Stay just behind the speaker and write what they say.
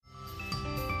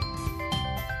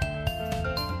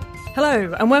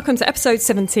Hello, and welcome to episode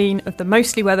 17 of the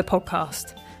Mostly Weather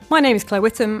podcast. My name is Claire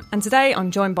Whittam, and today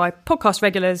I'm joined by podcast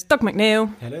regulars Doug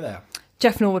McNeil. Hello there.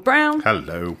 Jeff Norwood-Brown.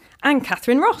 Hello. And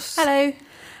Catherine Ross. Hello.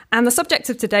 And the subject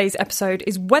of today's episode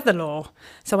is weather law.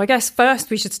 So I guess first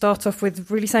we should start off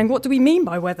with really saying, what do we mean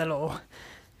by weather law?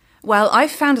 Well, I've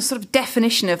found a sort of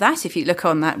definition of that if you look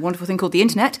on that wonderful thing called the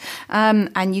internet,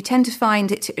 and you tend to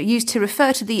find it used to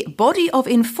refer to the body of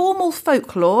informal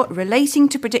folklore relating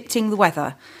to predicting the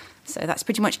weather. So that's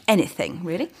pretty much anything,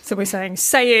 really. So we're saying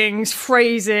sayings,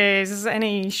 phrases,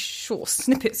 any short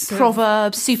snippets,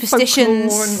 proverbs,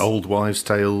 superstitions, old wives'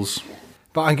 tales.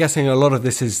 But I'm guessing a lot of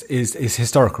this is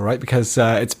historical, right? Because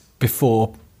it's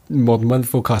before modern weather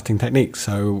forecasting techniques.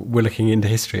 So we're looking into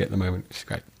history at the moment, which is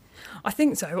great. I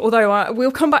think so, although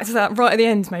we'll come back to that right at the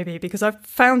end maybe, because I've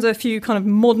found a few kind of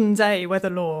modern day weather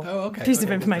law pieces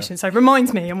of information, so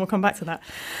remind me and we'll come back to that.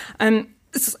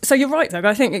 So you're right, Doug.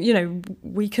 I think,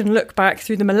 we can look back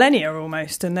through the millennia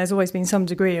almost, and there's always been some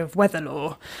degree of weather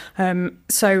law. One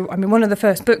of the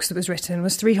first books that was written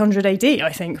was 300 AD,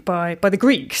 I think, by the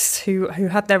Greeks, who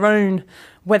had their own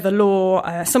weather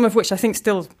law, some of which I think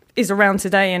still is around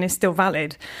today and is still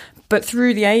valid. But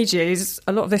through the ages,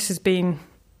 a lot of this has been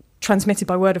transmitted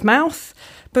by word of mouth,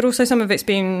 but also some of it's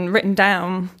been written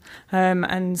down,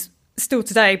 and still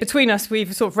today, between us,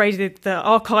 we've sort of raided the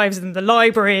archives and the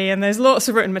library, and there's lots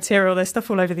of written material. There's stuff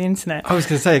all over the internet. I was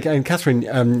going to say, and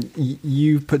Catherine,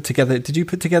 you put together. Did you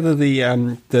put together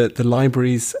the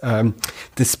library's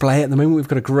display at the moment? We've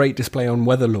got a great display on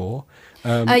weather law.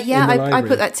 I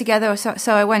put that together.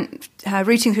 So I went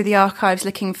rooting through the archives,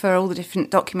 looking for all the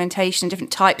different documentation,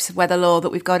 different types of weather law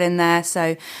that we've got in there.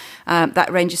 So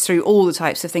that ranges through all the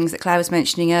types of things that Claire was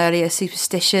mentioning earlier,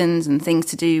 superstitions and things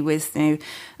to do with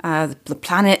the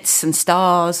planets and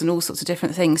stars and all sorts of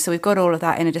different things. So we've got all of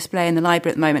that in a display in the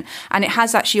library at the moment. And it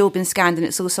has actually all been scanned, and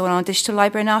it's also on our digital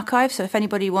library and archive. So if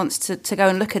anybody wants to go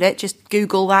and look at it, just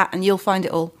Google that and you'll find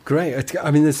it all. Great.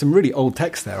 I mean, there's some really old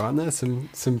text there, aren't there? Some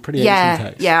pretty ancient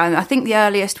text. Yeah, and I think the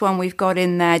earliest one we've got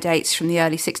in there dates from the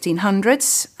early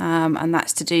 1600s, and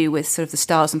that's to do with sort of the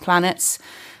stars and planets.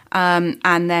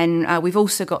 And then we've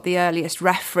also got the earliest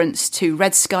reference to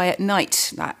red sky at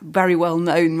night, that very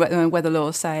well-known weather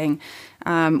law saying,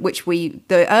 which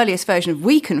the earliest version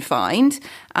we can find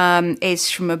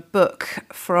is from a book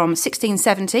from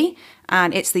 1670,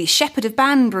 and it's the Shepherd of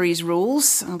Banbury's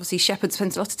rules. Obviously, shepherds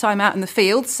spent a lot of time out in the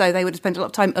field, so they would have spent a lot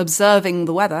of time observing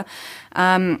the weather.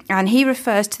 And he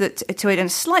refers to it in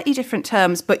slightly different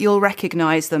terms, but you'll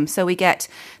recognise them. So we get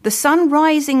the sun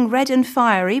rising red and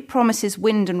fiery promises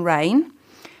wind and rain.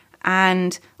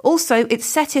 And also, it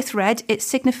setteth red, it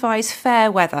signifies fair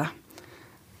weather.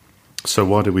 So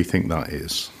why do we think that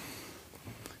is?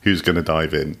 Who's going to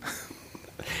dive in?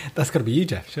 That's got to be you,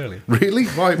 Jeff, surely. Really?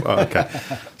 Why? Oh, okay.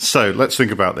 So let's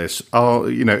think about this.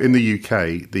 In the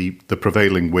UK, the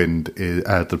prevailing wind,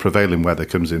 the prevailing weather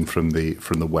comes in from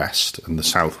the west and the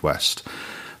southwest.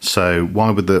 So why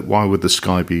would the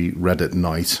sky be red at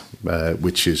night,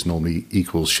 which is normally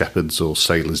equals shepherds or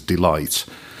sailors' delight?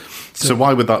 So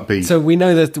why would that be? So we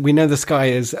know the sky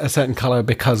is a certain colour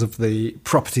because of the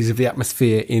properties of the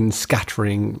atmosphere in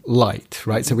scattering light,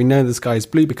 right? So we know the sky is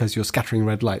blue because you're scattering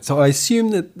red light. So I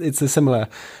assume that it's a similar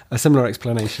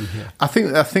explanation here. I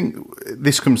think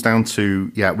this comes down to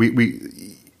we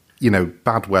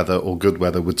bad weather or good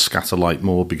weather would scatter light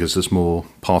more because there's more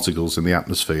particles in the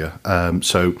atmosphere.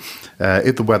 So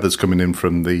if the weather's coming in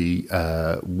from the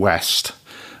west.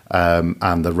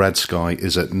 And the red sky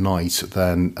is at night,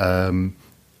 then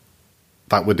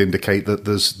that would indicate that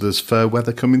there's fair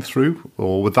weather coming through,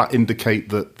 or would that indicate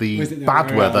that the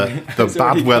bad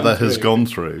weather has gone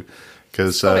through?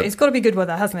 Because it's got to be good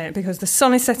weather, hasn't it? Because the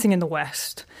sun is setting in the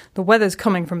west, the weather's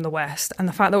coming from the west, and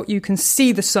the fact that you can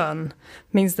see the sun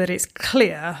means that it's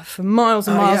clear for miles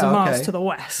and miles to the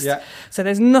west. Yeah. So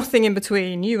there's nothing in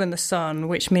between you and the sun,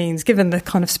 which means, given the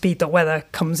kind of speed that weather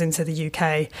comes into the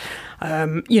UK,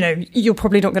 you're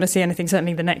probably not going to see anything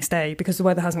certainly the next day because the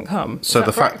weather hasn't come. So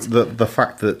the fact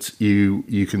that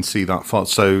you can see that far,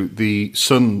 so the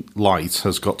sunlight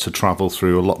has got to travel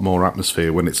through a lot more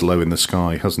atmosphere when it's low in the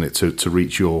sky, hasn't it, to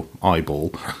reach your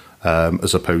eyeball,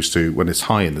 as opposed to when it's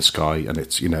high in the sky and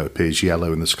it's appears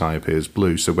yellow and the sky appears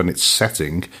blue. So when it's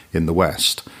setting in the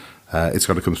west, it's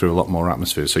got to come through a lot more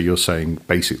atmosphere. So you're saying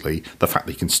basically the fact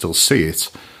that you can still see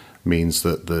it means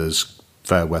that there's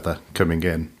fair weather coming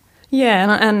in.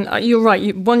 Yeah, and you're right.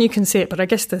 You can see it, but I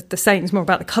guess the saying is more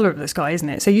about the colour of the sky, isn't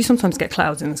it? So you sometimes get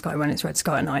clouds in the sky when it's red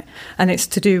sky at night, and it's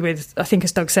to do with, I think,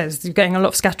 as Doug says, you're getting a lot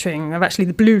of scattering of actually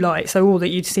the blue light, so all that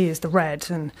you'd see is the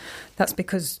red, and that's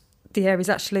because the air is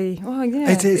actually. Oh yeah,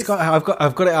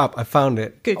 I've got it up. I found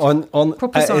it. Good. On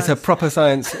proper science. It's a proper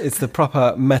science. It's the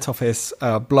proper Met Office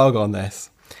blog on this,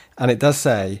 and it does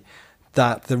say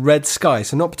that the red sky,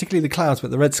 so not particularly the clouds,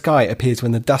 but the red sky appears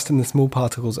when the dust and the small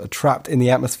particles are trapped in the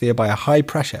atmosphere by a high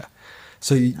pressure.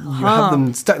 So you have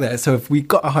them stuck there. So if we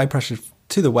got a high pressure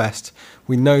to the west,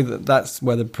 we know that that's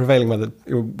where the prevailing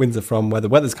winds are from, where the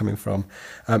weather's coming from.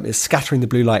 It's scattering the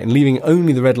blue light and leaving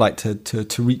only the red light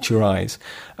to reach your eyes.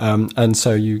 And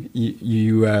so you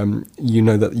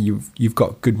know that you've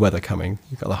got good weather coming.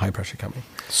 You've got the high pressure coming.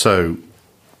 So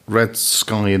red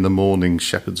sky in the morning,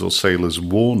 shepherds or sailors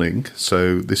warning.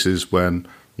 So this is when,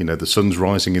 the sun's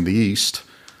rising in the east.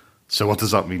 So what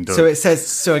does that mean, Doug? So it says,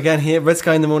 so again here, red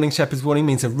sky in the morning, shepherds warning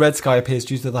means a red sky appears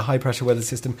due to the high pressure weather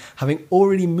system having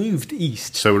already moved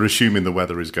east. So we're assuming the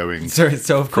weather is going so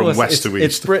of course, from west to east.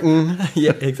 It's Britain.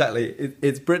 Yeah, exactly.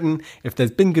 It's Britain. If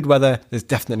there's been good weather, there's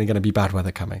definitely going to be bad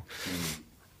weather coming.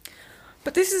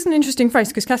 But this is an interesting phrase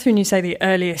because, Catherine, you say the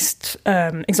earliest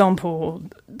example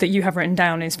that you have written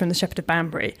down is from the Shepherd of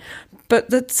Banbury. But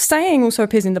the saying also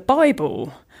appears in the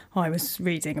Bible, I was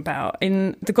reading about,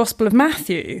 in the Gospel of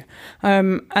Matthew.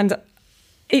 And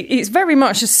it's very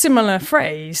much a similar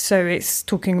phrase. So it's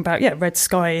talking about, red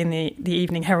sky in the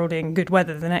evening, heralding good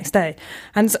weather the next day.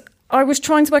 And I was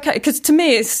trying to work out, because to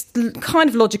me it's kind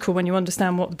of logical when you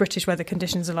understand what the British weather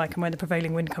conditions are like and where the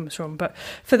prevailing wind comes from. But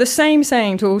for the same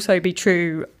saying to also be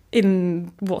true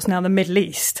in what's now the Middle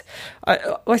East, I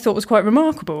thought was quite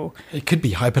remarkable. It could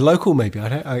be hyperlocal, maybe.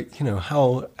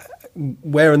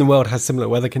 Where in the world has similar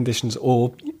weather conditions,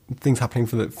 or things happening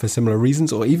for similar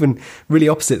reasons, or even really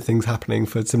opposite things happening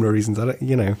for similar reasons.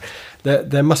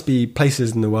 There must be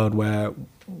places in the world where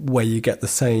you get the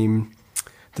same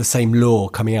law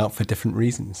coming out for different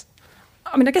reasons.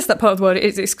 I mean, I guess that part of the world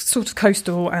it's sort of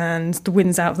coastal, and the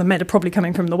winds out of the Med are probably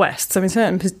coming from the west. So in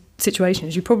certain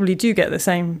situations, you probably do get the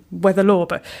same weather law.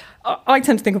 But I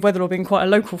tend to think of weather law being quite a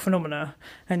local phenomena.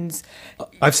 And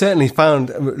I've certainly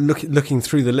found, looking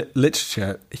through the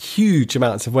literature, huge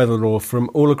amounts of weather law from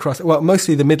all across. Well,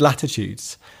 mostly the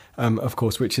mid-latitudes, of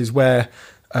course, which is where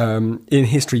in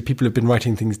history people have been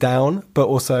writing things down, but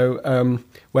also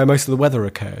where most of the weather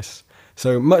occurs.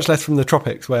 So much less from the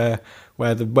tropics, where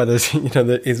the weather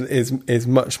is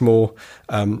much more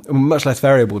much less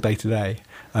variable day to day,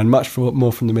 and much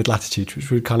more from the mid latitude,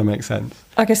 which would kind of make sense.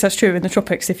 I guess that's true in the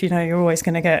tropics. If you're always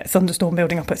going to get thunderstorm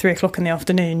building up at 3:00 in the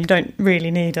afternoon, you don't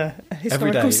really need a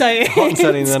historical saying. Hot and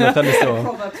sunny, and then a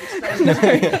thunderstorm.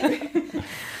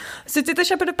 So did the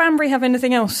Shepherd of Banbury have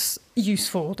anything else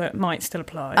useful that might still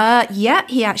apply? Yeah,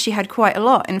 he actually had quite a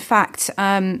lot. In fact,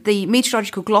 the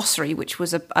Meteorological Glossary, which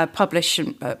was a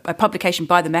publication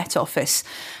by the Met Office,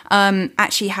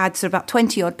 actually had sort of about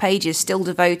 20-odd pages still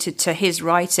devoted to his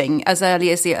writing as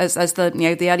early as the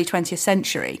early 20th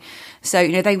century. So,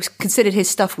 they considered his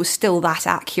stuff was still that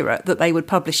accurate that they would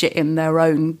publish it in their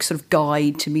own sort of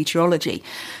guide to meteorology.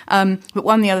 But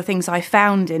one of the other things I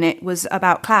found in it was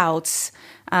about clouds.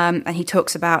 And he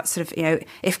talks about sort of,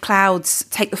 if clouds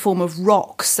take the form of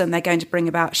rocks, then they're going to bring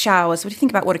about showers. What do you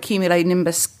think about what a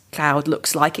cumulonimbus cloud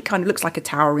looks like? It kind of looks like a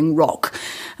towering rock.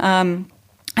 And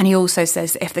he also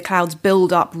says that if the clouds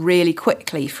build up really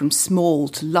quickly from small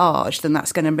to large, then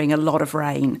that's going to bring a lot of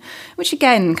rain, which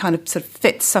again kind of sort of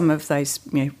fits some of those,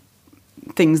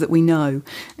 things that we know.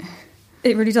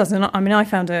 It really does. And I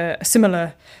found a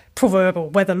similar proverb or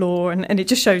weather law, and it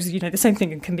just shows, the same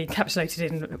thing can be encapsulated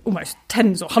in almost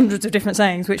tens or hundreds of different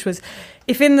sayings, which was,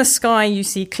 if in the sky you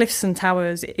see cliffs and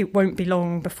towers, it won't be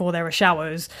long before there are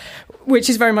showers, which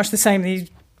is very much the same, these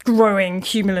growing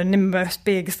cumulonimbus,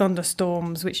 big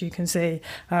thunderstorms, which you can see.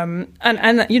 And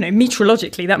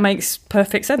meteorologically, that makes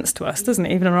perfect sense to us, doesn't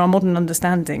it? Even in our modern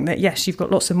understanding that, yes, you've got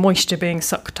lots of moisture being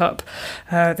sucked up,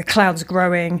 the clouds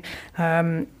growing,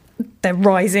 they're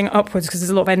rising upwards because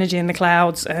there's a lot of energy in the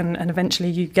clouds, and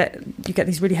eventually you get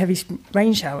these really heavy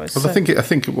rain showers. Well, so. I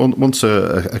think once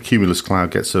a cumulus cloud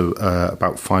gets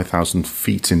about 5,000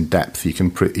 feet in depth, you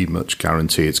can pretty much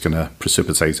guarantee it's going to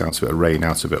precipitate out of it, or rain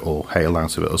out of it, or hail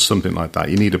out of it, or something like that.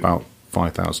 You need about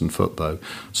 5,000 foot though.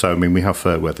 So we have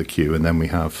fair weather Q, and then we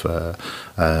have a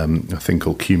thing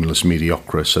called cumulus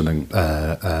mediocris, and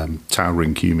then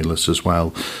towering cumulus as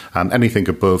well. And anything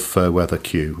above fair weather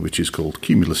Q, which is called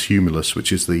cumulus humulus,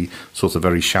 which is the sort of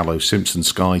very shallow Simpson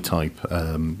sky type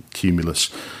cumulus.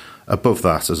 Above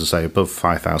that, as I say, above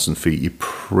 5,000 feet, you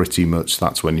pretty much,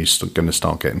 that's when you're going to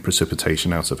start getting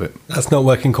precipitation out of it. That's not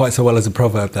working quite so well as a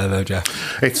proverb there, though,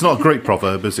 Jeff. It's not a great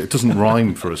proverb, as it doesn't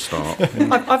rhyme for a start.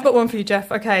 I've got one for you,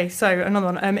 Jeff. Okay, so another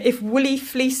one. If woolly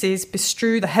fleeces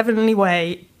bestrew the heavenly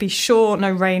way, be sure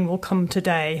no rain will come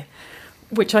today.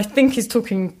 which I think is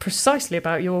talking precisely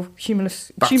about your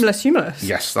cumulus.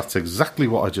 Yes, that's exactly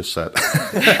what I just said.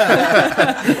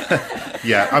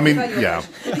 Yeah, I mean, yeah.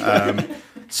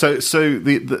 So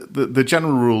the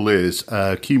general rule is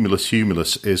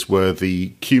cumulus is where the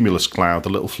cumulus cloud, the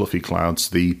little fluffy clouds,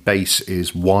 the base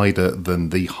is wider than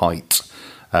the height.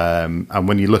 And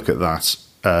when you look at that,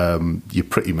 you're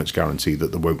pretty much guaranteed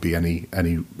that there won't be any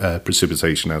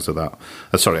precipitation out of that.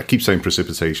 Sorry, I keep saying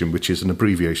precipitation, which is an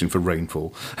abbreviation for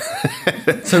rainfall.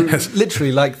 So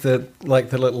literally, like the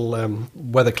little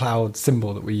weather cloud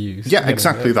symbol that we use. Yeah,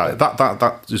 exactly that.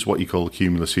 That is what you call the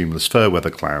cumulus fair weather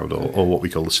cloud, or what we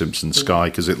call the Simpsons sky,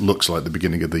 because it looks like the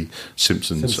beginning of the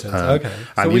Simpsons. Okay,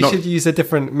 so we should use a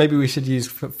different. Maybe we should use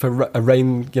for a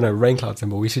rain cloud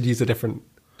symbol. We should use a different.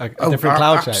 Different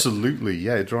cloud shape. Absolutely,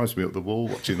 yeah. It drives me up the wall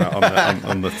watching that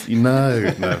on the.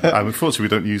 No. Unfortunately, we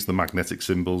don't use the magnetic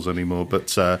symbols anymore. But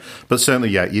certainly,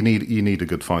 yeah. You need a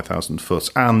good 5,000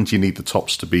 foot, and you need the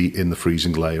tops to be in the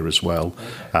freezing layer as well,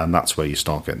 and that's where you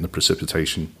start getting the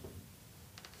precipitation.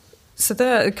 So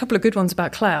there are a couple of good ones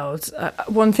about clouds.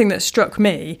 One thing that struck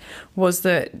me was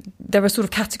that there are sort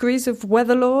of categories of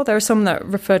weather law. There are some that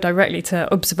refer directly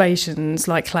to observations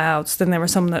like clouds. Then there are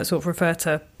some that sort of refer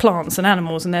to plants and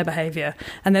animals and their behaviour.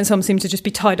 And then some seem to just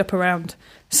be tied up around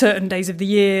certain days of the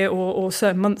year or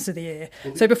certain months of the year.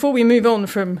 So before we move on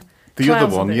from the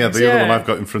other one, the other one I've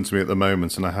got in front of me at the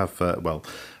moment, and I have,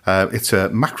 it's a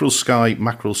mackerel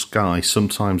sky,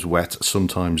 sometimes wet,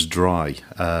 sometimes dry,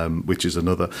 which is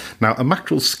another. Now, a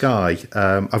mackerel sky,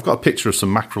 I've got a picture of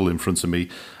some mackerel in front of me.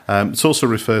 It's also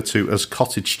referred to as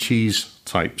cottage cheese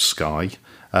type sky,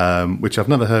 which I've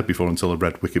never heard before until I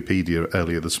read Wikipedia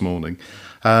earlier this morning.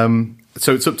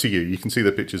 So it's up to you. You can see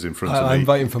the pictures in front of me. I'm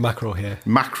voting for mackerel here.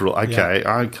 Mackerel, okay.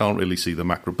 Yeah. I can't really see the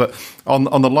mackerel, but on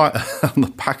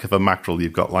the back of a mackerel,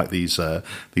 you've got like these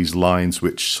lines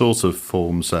which sort of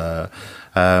forms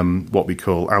what we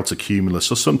call outer cumulus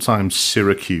or sometimes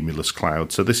cirrocumulus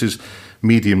cloud. So this is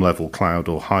medium level cloud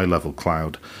or high level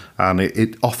cloud, and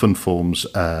it often forms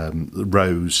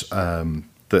rows that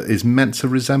is meant to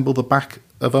resemble the back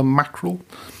of a mackerel.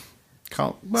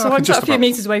 So I'm just a few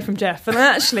metres away from Jeff, and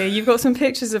actually you've got some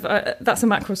pictures of that's a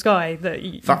mackerel sky that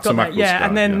you've got a mackerel sky,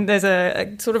 and then yeah. There's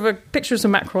a sort of a picture of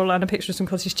some mackerel and a picture of some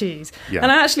cottage cheese. Yeah. And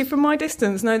I actually, from my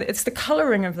distance, know that it's the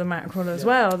colouring of the mackerel as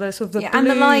well. There's sort of the blues and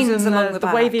the lines along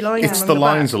the wavy lines. It's the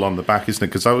lines along the back, isn't it?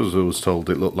 Because I was always told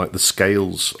it looked like the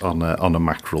scales on a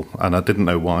mackerel, and I didn't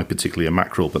know why particularly a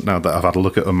mackerel. But now that I've had a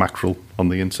look at a mackerel on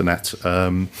the internet,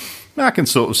 I can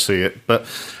sort of see it. But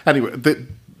anyway,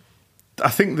 I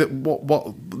think that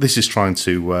what this is trying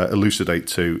to elucidate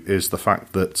to is the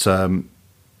fact that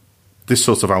this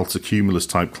sort of altocumulus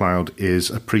type cloud is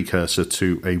a precursor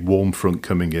to a warm front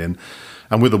coming in.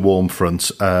 And with a warm front,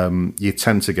 you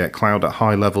tend to get cloud at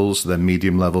high levels, then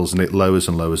medium levels, and it lowers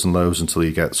and lowers and lowers until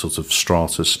you get sort of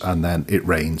stratus, and then it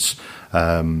rains.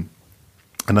 And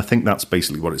I think that's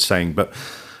basically what it's saying. But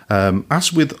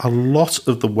as with a lot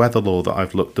of the weather law that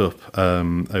I've looked up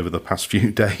over the past few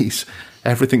days,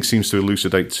 everything seems to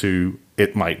elucidate to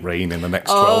it might rain in the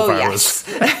next 12 hours.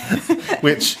 Yes.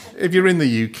 Which, if you're in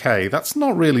the UK, that's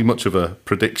not really much of a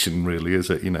prediction, really,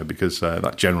 is it? Because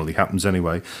that generally happens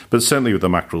anyway. But certainly with the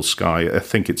mackerel sky, I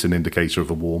think it's an indicator of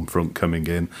a warm front coming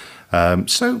in.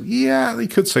 So, yeah, they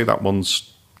could say that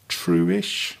one's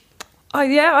true-ish.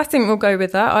 I think we'll go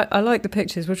with that. I like the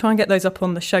pictures. We'll try and get those up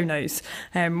on the show notes,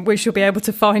 which you'll be able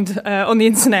to find on the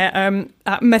internet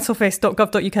at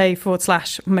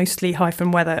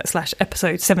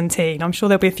metoffice.gov.uk/mostly-weather/episode 17. I'm sure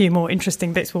there'll be a few more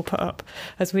interesting bits we'll put up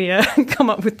as we come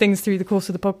up with things through the course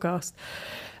of the podcast.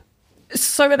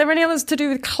 So are there any others to do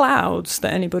with clouds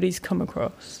that anybody's come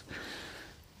across?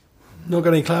 Not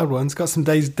got any cloud ones. Got some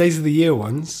days of the year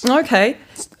ones. Okay.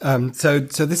 So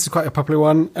this is quite a popular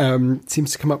one.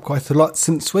 Seems to come up quite a lot.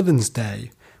 St. Swithin's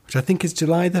Day, which I think is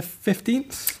July the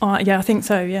 15th. Yeah, I think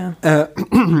so, yeah.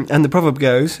 And the proverb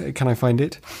goes, can I find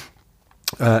it?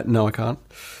 No, I can't.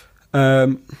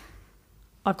 I've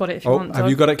got it if you want. Have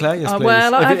you got it, Claire? Yes, please.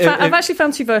 Well, I've actually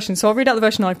found two versions, so I'll read out the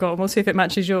version I've got and we'll see if it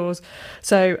matches yours.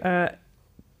 So,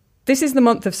 this is the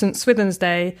month of St. Swithin's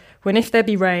Day, when if there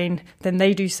be rain, then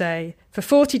they do say, for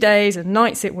 40 days and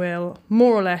nights it will,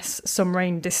 more or less, some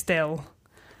rain distill.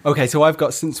 Okay, so I've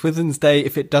got St. Swithin's Day,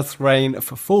 if it doth rain,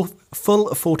 for full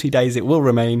 40 days it will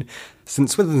remain. St.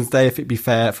 Swithin's Day, if it be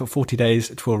fair, for 40 days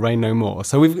it will rain no more.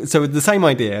 So with the same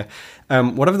idea,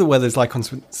 whatever the weather's like on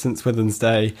St. Swithin's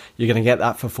Day, you're going to get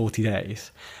that for 40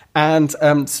 days. And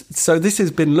so this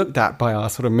has been looked at by our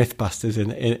sort of mythbusters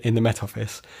in the Met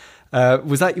Office.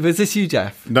 Was this you,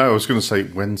 Jeff? No, I was going to say,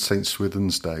 when St.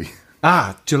 Swithin's Day?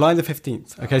 July the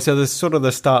 15th. Okay, so there's sort of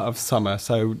the start of summer.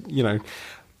 So,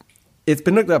 it's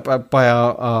been looked up by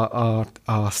our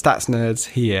stats nerds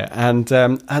here,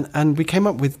 and we came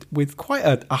up with quite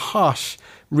a harsh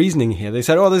reasoning here. They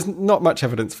said, there's not much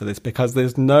evidence for this because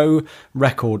there's no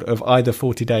record of either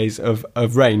 40 days of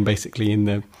rain, basically, in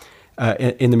the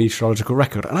meteorological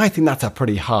record. And I think that's a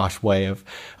pretty harsh way of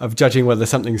judging whether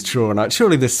something's true or not.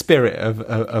 Surely the spirit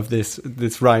of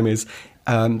this rhyme is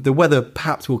the weather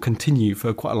perhaps will continue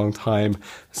for quite a long time,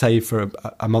 say for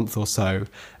a month or so,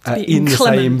 in the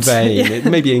same vein. Yeah. It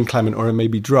may be inclement or it may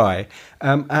be dry.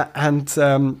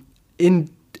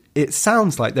 It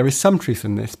sounds like there is some truth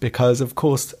in this because, of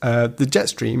course, the jet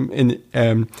stream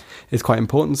is quite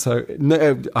important. So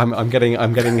I'm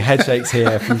getting head shakes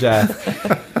here from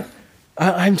Jeff.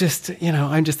 I'm just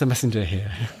a messenger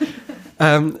here.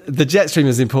 The jet stream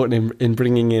is important in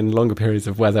bringing in longer periods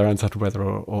of weather, unsettled weather,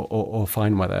 or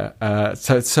fine weather.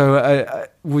 So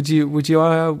would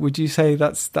you say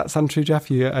that's untrue,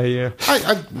 Jeff? I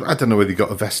don't know whether he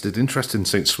got a vested interest in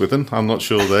St Swithin. I'm not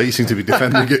sure there. You seem to be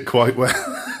defending it quite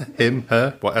well. Him,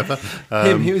 her, whatever.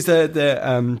 He was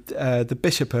the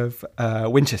Bishop of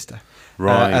Winchester.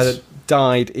 Right.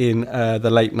 Died in the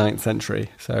late 9th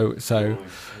century. So.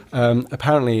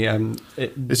 Apparently,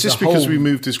 is this because we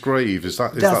moved his grave? That's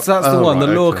the one. Right,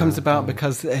 the law comes about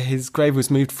because his grave was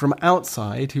moved from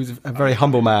outside. He was a very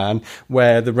humble man,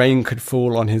 where the rain could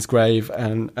fall on his grave,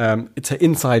 and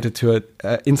inside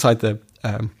the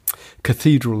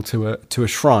cathedral to a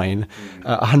shrine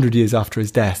 100 years after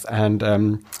his death,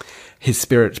 and his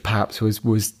spirit perhaps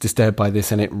was disturbed by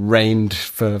this, and it rained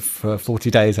for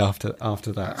 40 days after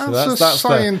that. So that's a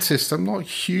scientist, I'm not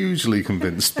hugely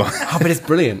convinced by it. But it's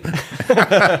brilliant.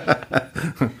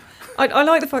 I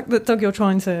like the fact that, Doug, you're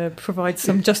trying to provide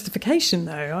some justification,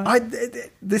 though.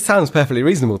 This sounds perfectly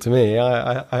reasonable to me.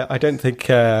 I don't think,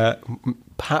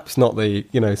 perhaps not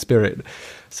the spirit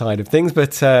side of things,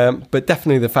 but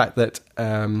definitely the fact that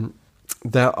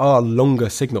there are longer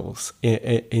signals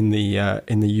in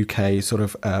the UK sort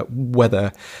of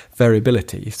weather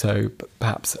variability. So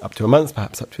perhaps up to a month,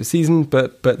 perhaps up to a season,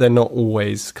 but they're not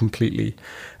always completely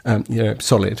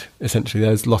solid. Essentially,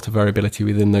 there's a lot of variability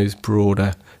within those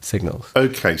broader signals.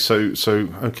 Okay, so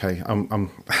I'm going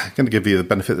to give you the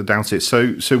benefit of the doubt here.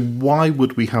 So why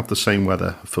would we have the same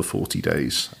weather for 40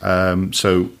 days?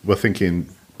 So we're thinking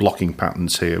blocking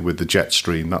patterns here with the jet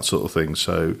stream, that sort of thing.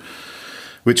 So,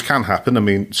 which can happen. I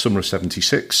mean, summer of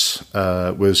 '76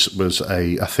 was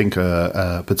a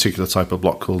particular type of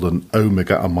block called an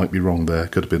omega. I might be wrong there.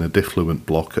 Could have been a diffluent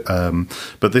block.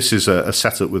 But this is a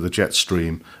setup with a jet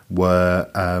stream where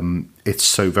it's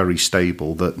so very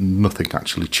stable that nothing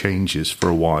actually changes for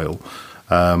a while.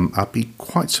 I'd be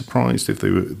quite surprised if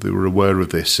they were aware of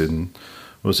this in,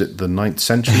 was it the 9th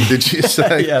century? Did you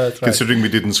say? Yeah, that's right. Considering we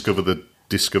didn't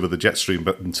discover the jet stream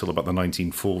until about the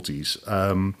 1940s.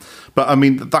 But I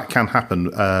mean, that can happen,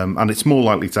 and it's more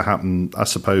likely to happen, I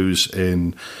suppose,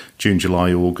 in June,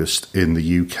 July, August in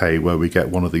the UK, where we get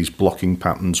one of these blocking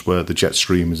patterns where the jet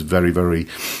stream is very, very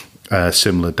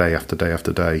similar day after day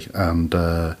after day, and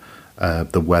the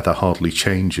weather hardly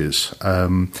changes.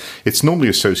 It's normally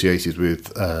associated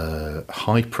with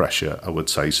high pressure, I would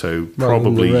say, so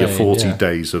probably your 40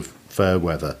 days of fair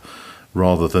weather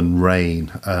rather than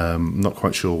rain. Not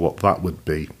quite sure what that would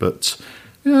be, but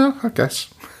yeah, I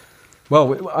guess.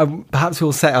 Well, perhaps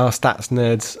we'll set our stats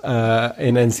nerds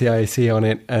in NCIAC on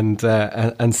it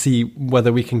and see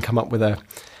whether we can come up with a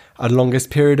longest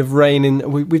period of rain.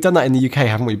 We've done that in the UK,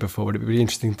 haven't we, before? Would it be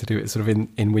interesting to do it sort of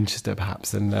in Winchester,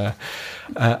 perhaps, and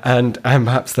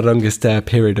perhaps the longest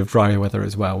period of drier weather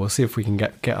as well? We'll see if we can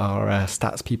get our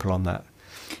stats people on that.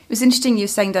 It was interesting you were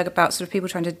saying, Doug, about sort of people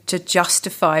trying to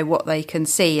justify what they can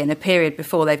see in a period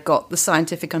before they've got the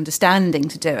scientific understanding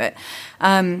to do it.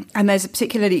 And there's a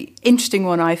particularly interesting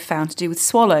one I've found to do with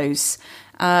swallows,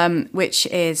 which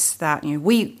is that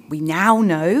we now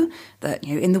know that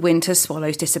in the winter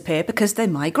swallows disappear because they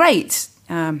migrate.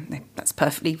 That's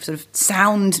perfectly sort of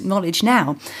sound knowledge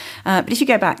now. But if you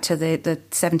go back to the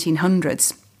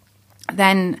 1700s,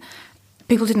 then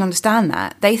people didn't understand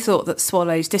that. They thought that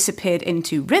swallows disappeared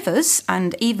into rivers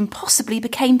and even possibly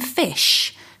became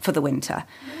fish for the winter.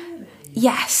 Really?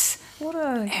 Yes. What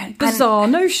a bizarre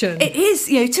notion. It is,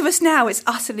 to us now, it's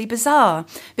utterly bizarre.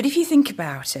 But if you think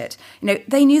about it,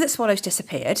 they knew that swallows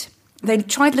disappeared. They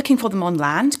tried looking for them on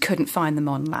land, couldn't find them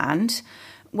on land.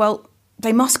 Well,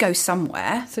 they must go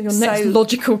somewhere. So next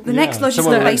logical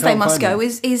place they must go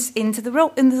is into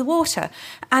the water.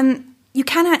 And you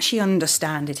can actually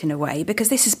understand it in a way, because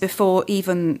this is before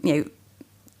even,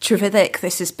 Trevithick,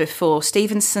 this is before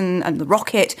Stephenson and the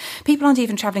rocket. People aren't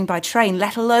even travelling by train,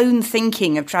 let alone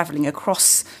thinking of travelling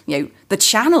across, the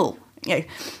Channel.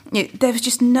 There was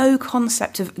just no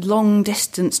concept of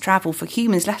long-distance travel for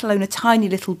humans, let alone a tiny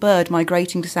little bird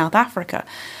migrating to South Africa.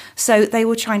 So they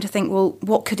were trying to think, well,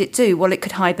 what could it do? Well, it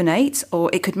could hibernate, or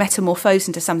it could metamorphose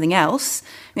into something else.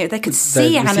 They could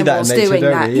see animals doing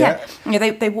that. Yeah.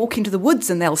 They walk into the woods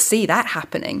and they'll see that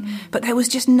happening. But there was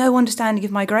just no understanding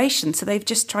of migration. So they've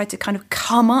just tried to kind of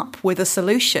come up with a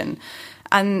solution.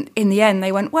 And in the end,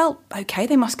 they went, well, OK,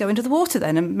 they must go into the water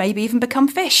then and maybe even become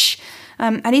fish.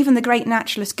 And even the great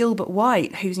naturalist Gilbert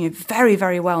White, who's a very,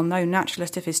 very well-known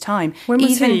naturalist of his time. When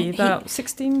was he? About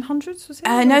 1600s, was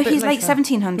he? No, he's late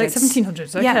 1700s. Late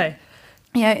 1700s, OK.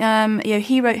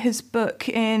 He wrote his book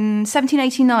in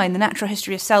 1789, The Natural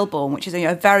History of Selborne, which is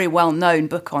a very well-known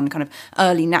book on kind of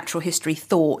early natural history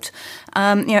thought.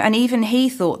 And even he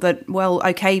thought that, well,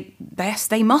 OK, yes,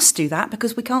 they must do that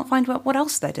because we can't find what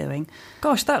else they're doing.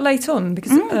 Gosh, that late on,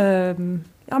 because...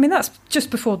 that's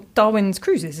just before Darwin's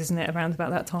cruises, isn't it, around about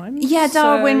that time? Yeah,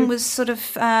 Darwin was sort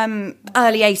of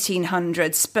early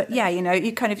 1800s. But yeah,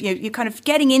 you're kind of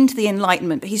getting into the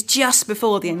Enlightenment, but he's just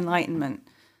before the Enlightenment.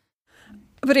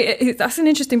 But that's an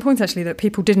interesting point, actually, that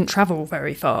people didn't travel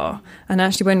very far. And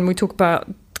actually, when we talk about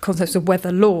the concepts of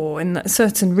weather law in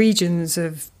certain regions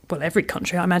of, well, every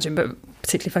country, I imagine, but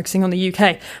particularly focusing on the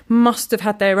UK, must have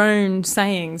had their own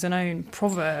sayings and own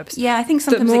proverbs. Yeah, I think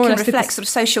sometimes it can reflect sort of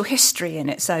social history in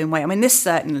its own way. I mean, this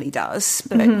certainly does,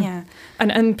 but yeah.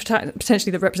 And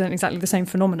potentially that represent exactly the same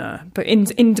phenomena, but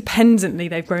independently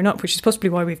they've grown up, which is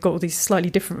possibly why we've got all these slightly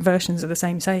different versions of the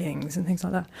same sayings and things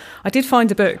like that. I did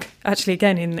find a book, actually,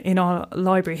 again, in our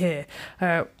library here,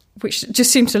 which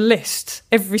just seemed to list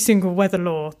every single weather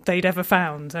law they'd ever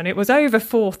found, and it was over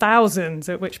 4,000.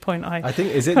 At which point I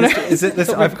think is it this?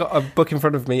 I've got a book in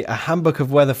front of me, A Handbook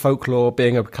of Weather Folklore,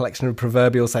 being a collection of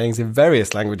proverbial sayings in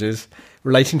various languages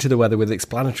relating to the weather with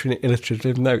explanatory and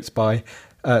illustrative notes by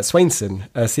Swainson,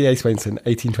 C.A. Swainson,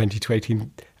 1820 to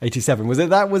 1887. Was it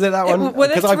that one? Were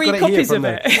there 3 copies of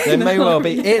it? There may well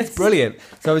be. It's brilliant.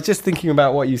 So I was just thinking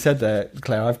about what you said there,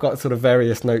 Claire. I've got sort of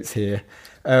various notes here.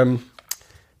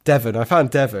 Devon. I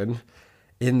found Devon.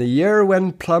 In the year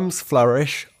when plums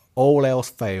flourish, all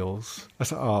else fails. I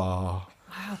thought,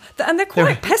 Wow. And they're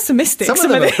quite pessimistic. Some of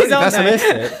them are pretty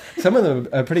pessimistic. Some of them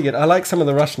are pretty good. I like some of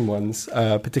the Russian ones,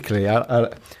 particularly.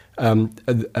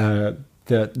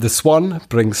 The swan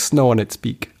brings snow on its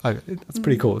beak. That's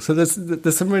pretty cool. So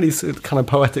there's some really sort of kind of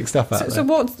poetic stuff out there. So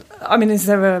is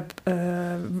there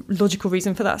a logical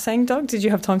reason for that saying, Doug? Did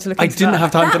you have time to look into that? I didn't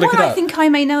have time to look it up. I think I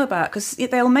may know about, because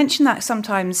they'll mention that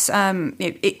sometimes,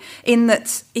 in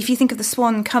that if you think of the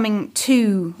swan coming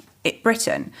to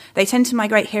Britain, they tend to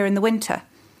migrate here in the winter.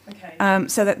 Okay.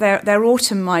 So that they're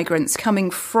autumn migrants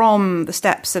coming from the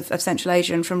steppes of Central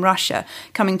Asia and from Russia,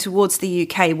 coming towards the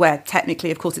UK, where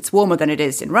technically, of course, it's warmer than it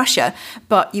is in Russia,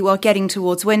 but you are getting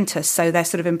towards winter, so they're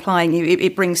sort of implying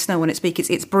it brings snow on its beak.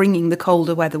 It's bringing the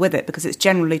colder weather with it, because it's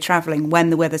generally travelling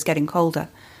when the weather's getting colder.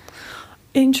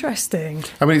 Interesting.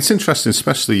 I mean, it's interesting,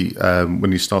 especially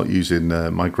when you start using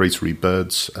migratory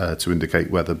birds to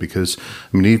indicate weather, because,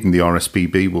 I mean, even the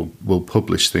RSPB will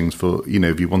publish things for,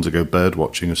 if you want to go bird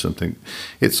watching or something,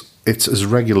 it's as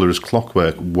regular as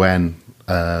clockwork when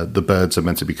the birds are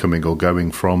meant to be coming or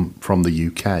going from the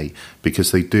UK,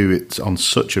 because they do it on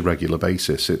such a regular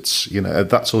basis. It's,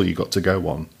 that's all you got to go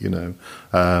on,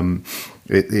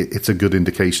 It's a good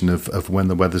indication of when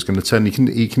the weather's going to turn.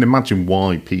 You can imagine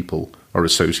why people are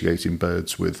associating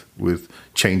birds with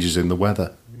changes in the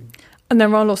weather. And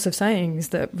there are lots of sayings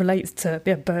that relate to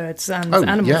birds and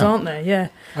animals, aren't there? Yeah.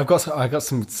 I've got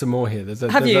some more here. There's a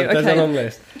long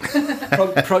list.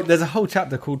 There's a whole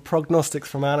chapter called Prognostics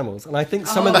from Animals, and I think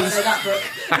some of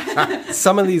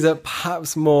these are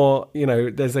perhaps more.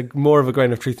 There's more of a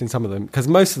grain of truth in some of them, because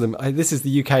most of them. This is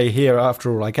the UK here,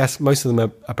 after all. I guess most of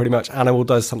them are pretty much animal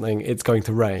does something, it's going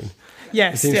to rain.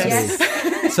 Yes.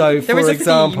 So, for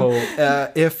example,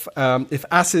 if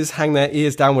asses hang their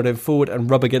ears downward and forward and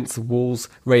rub against the walls,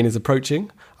 rain is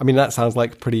approaching. I mean, that sounds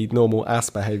like pretty normal ass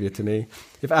behaviour to me.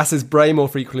 If asses bray more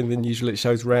frequently than usual, it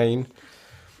shows rain.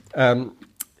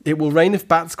 It will rain if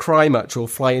bats cry much or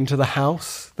fly into the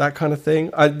house, that kind of thing.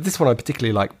 This one I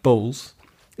particularly like, bulls.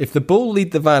 If the bull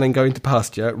lead the van and go into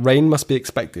pasture, rain must be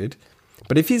expected.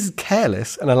 But if he's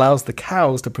careless and allows the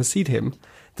cows to precede him,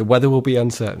 the weather will be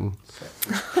uncertain.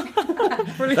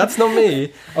 That's not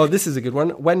me. Oh, this is a good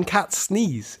one. When cats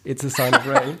sneeze, it's a sign of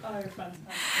rain. Oh, fantastic.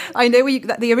 I know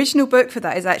the original book for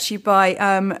that is actually by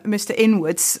Mr.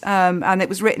 Inwards, and it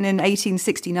was written in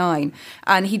 1869.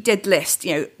 And he did list,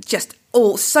 just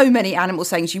so many animal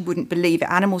sayings you wouldn't believe it,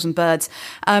 animals and birds.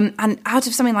 And out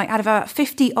of about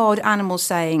 50 odd animal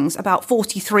sayings, about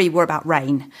 43 were about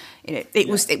rain. It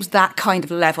was that kind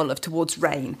of level of towards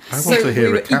rain. I want to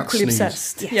hear a cat equally sneeze.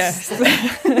 Obsessed. Yes.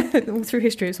 All through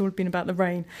history, it's all been about the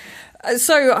rain.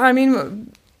 So, I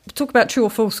mean, talk about true or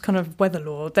false kind of weather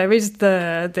lore. There is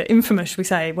the infamous, we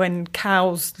say, when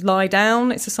cows lie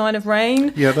down, it's a sign of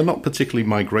rain. Yeah, they're not particularly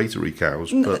migratory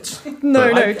cows, but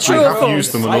no, true or I have false.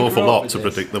 used them an awful lot to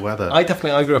predict the weather. I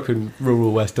grew up in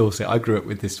rural West Dorset. I grew up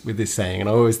with this saying, and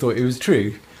I always thought it was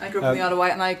true. I grew up in the Isle of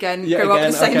Wight, and I grew up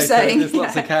with the same saying. So there's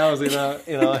lots of cows in our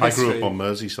I history. grew up on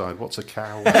Merseyside. What's a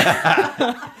cow?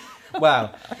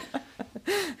 Wow.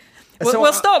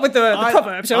 We'll start with the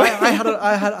proverb, shall we? I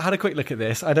had a quick look at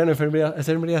this. I don't know if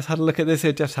anybody else had a look at this.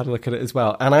 Jeff's had a look at it as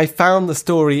well. And I found the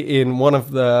story in one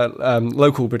of the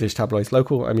local British tabloids,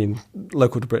 local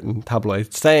to Britain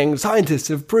tabloids, saying scientists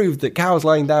have proved that cows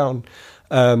lying down,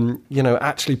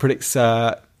 actually predicts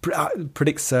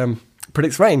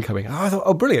rain coming. I thought,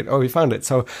 oh, brilliant. Oh, we found it.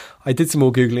 So I did some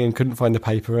more Googling and couldn't find the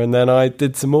paper. And then I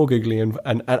did some more Googling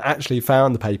and actually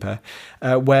found the paper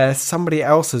where somebody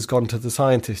else has gone to the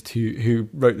scientist who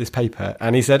wrote this paper.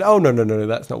 And he said, oh, no,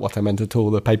 that's not what I meant at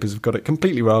all. The papers have got it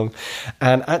completely wrong.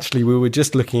 And actually, we were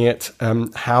just looking at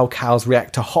how cows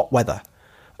react to hot weather.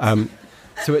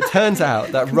 So it turns out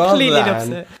that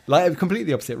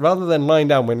completely opposite. Rather than lying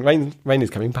down when rain is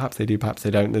coming, perhaps they do, perhaps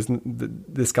they don't.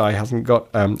 This guy hasn't got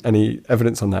any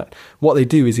evidence on that. What they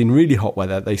do is in really hot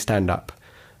weather, they stand up.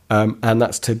 And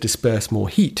that's to disperse more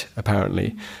heat,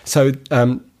 apparently. So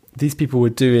these people were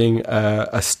doing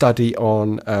a study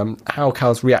on how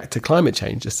cows react to climate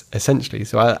change, essentially.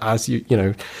 So as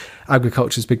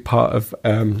agriculture is a big part of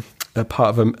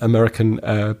American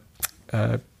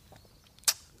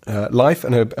life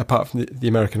and apart from the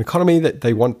American economy, that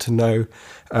they want to know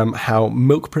how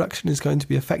milk production is going to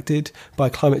be affected by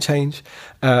climate change,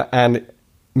 and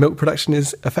milk production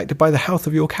is affected by the health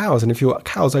of your cows, and if your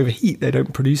cows overheat, they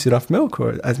don't produce enough milk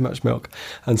or as much milk,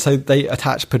 and so they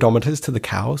attach pedometers to the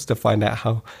cows to find out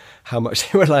how much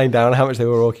they were lying down, how much they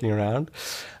were walking around.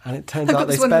 And it turns out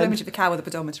they spend... I've got this image of a cow with a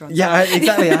pedometer on. Yeah,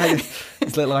 exactly.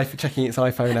 It's little eye for checking its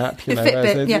iPhone app.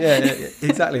 Fitbit, yeah,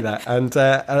 exactly that. And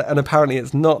apparently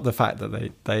it's not the fact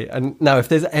that they. And now, if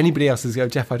there's anybody else who's go,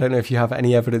 Jeff, I don't know if you have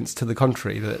any evidence to the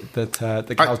contrary that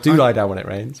the cows do lie down when it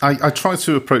rains. I tried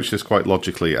to approach this quite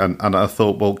logically, and I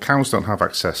thought, well, cows don't have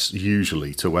access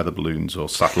usually to weather balloons or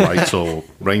satellites or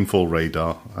rainfall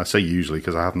radar. I say usually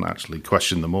because I haven't actually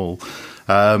questioned them all.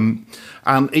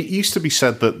 And it used to be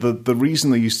said that the reason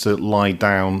they used to lie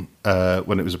down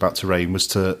when it was about to rain was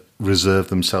to reserve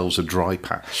themselves a dry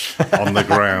patch on the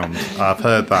ground. I've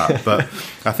heard that, but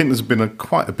I think there's been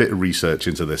quite a bit of research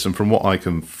into this, and from what I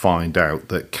can find out,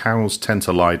 that cows tend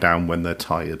to lie down when they're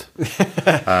tired,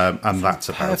 and that's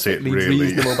about it,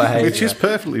 really. Which is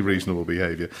perfectly reasonable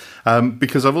behaviour.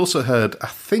 Because I've also heard, I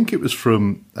think it was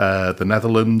from the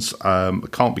Netherlands, I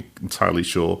can't be entirely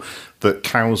sure, that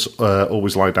cows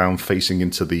always lie down facing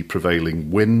into the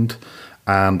prevailing wind.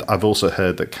 And I've also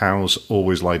heard that cows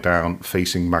always lie down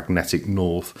facing magnetic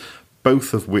north,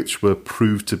 both of which were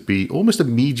proved to be almost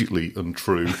immediately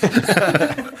untrue.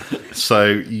 So,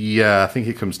 yeah, I think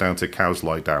it comes down to cows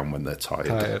lie down when they're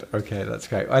tired. Okay, that's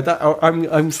great.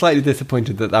 I'm slightly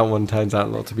disappointed that one turns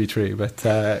out not to be true, but...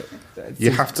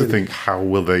 you have to think, how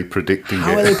were they predicting it?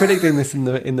 How are they predicting this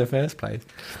in the first place?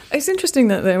 It's interesting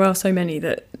that there are so many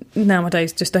that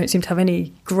nowadays just don't seem to have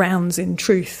any grounds in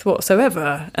truth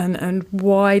whatsoever. And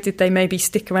why did they maybe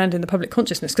stick around in the public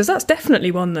consciousness? Because that's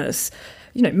definitely one that's,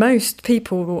 most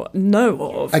people know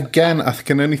of. Again, I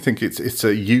can only think it's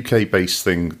a UK-based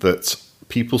thing that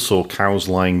people saw cows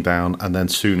lying down and then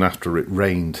soon after it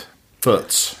rained.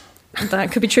 But...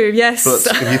 that could be true, yes. But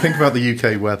if you think about the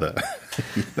UK weather...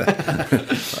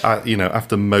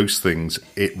 after most things,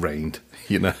 it rained,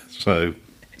 so...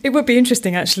 It would be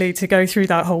interesting, actually, to go through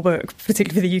that whole book,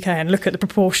 particularly for the UK, and look at the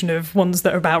proportion of ones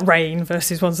that are about rain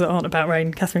versus ones that aren't about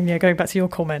rain. Catherine, going back to your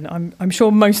comment, I'm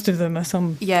sure most of them are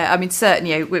some... Yeah, I mean,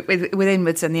 certainly, with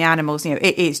Inwards and the animals,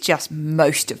 it is just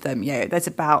most of them. There's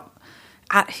about...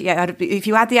 if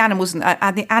you add the animals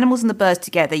and the birds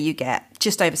together, you get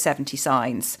just over 70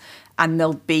 signs, and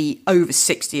there'll be over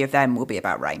 60 of them will be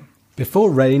about rain.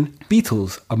 Before rain,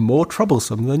 beetles are more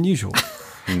troublesome than usual.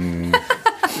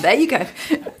 There you go.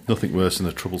 Nothing worse than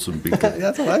a troublesome beetle.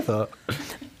 That's what I thought.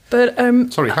 But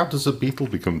sorry, how does a beetle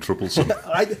become troublesome?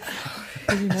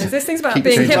 There's things about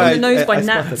being hit on the nose by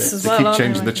gnats as well. They keep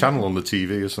changing the channel on the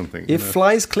TV or something. If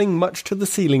flies cling much to the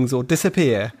ceilings or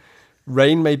disappear,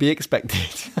 rain may be expected.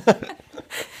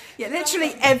 Yeah,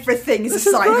 literally everything is a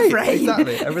sign of rain.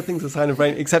 Exactly, everything's a sign of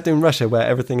rain, except in Russia, where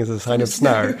everything is a sign of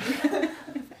snow.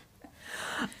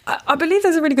 I believe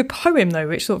there's a really good poem, though,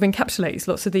 which sort of encapsulates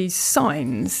lots of these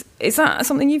signs. Is that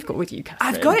something you've got with you,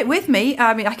 Catherine? I've got it with me.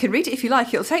 I mean, I can read it if you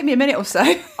like. It'll take me a minute or so.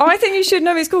 I think you should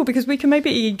know it's cool, because we can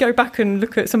maybe go back and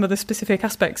look at some of the specific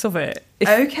aspects of it.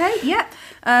 Okay, yeah.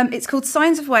 It's called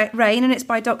Signs of Rain, and it's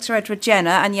by Dr. Edward Jenner.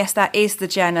 And yes, that is the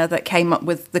Jenner that came up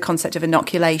with the concept of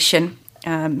inoculation.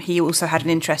 He also had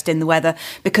an interest in the weather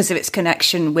because of its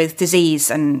connection with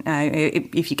disease. And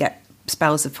if you get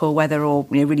spells of poor weather or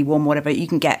really warm, whatever, you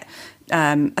can get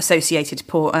associated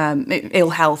poor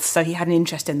ill health. So he had an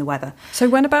interest in the weather. So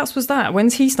whenabouts was that?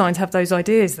 When's he starting to have those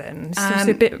ideas then? It's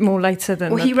a bit more later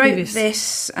than. Well, he wrote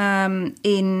this in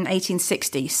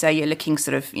 1860. So you're looking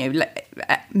sort of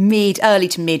early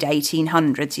to mid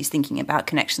 1800s. He's thinking about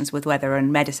connections with weather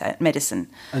and medicine.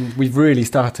 And we've really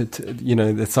started to,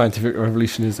 the scientific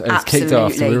revolution has kicked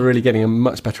off. So we're really getting a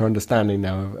much better understanding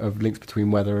now of links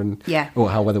between weather and or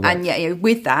how weather works. And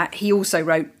with that, he also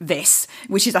wrote this,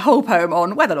 which is a whole poem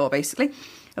on weather law, basically.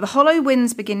 The hollow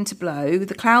winds begin to blow,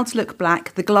 the clouds look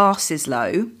black, the glass is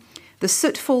low. The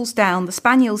soot falls down, the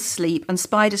spaniels sleep, and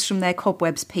spiders from their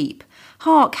cobwebs peep.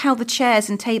 Hark, how the chairs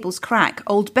and tables crack,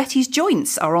 old Betty's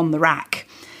joints are on the rack.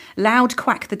 Loud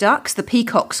quack the ducks, the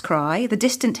peacocks cry, the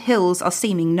distant hills are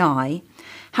seeming nigh.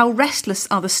 How restless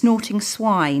are the snorting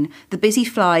swine, the busy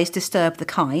flies disturb the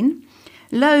kine.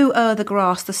 Low o'er the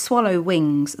grass the swallow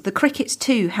wings, the cricket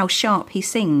too, how sharp he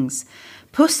sings.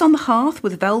 Puss on the hearth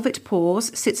with velvet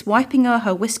paws sits wiping o'er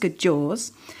her whiskered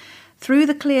jaws. Through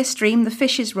the clear stream the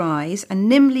fishes rise and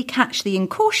nimbly catch the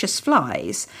incautious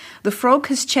flies. The frog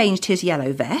has changed his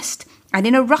yellow vest and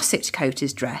in a russet coat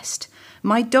is dressed.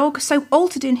 My dog, so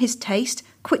altered in his taste,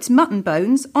 quits mutton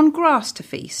bones on grass to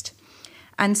feast.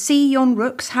 And see yon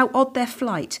rooks, how odd their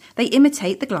flight, they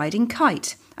imitate the gliding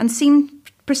kite and seem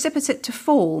precipitate to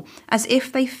fall as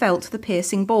if they felt the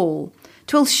piercing ball.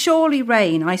 'Twill surely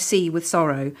rain, I see with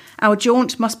sorrow. Our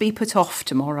jaunt must be put off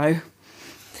tomorrow.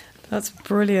 That's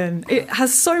brilliant. It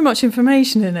has so much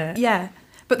information in it. Yeah.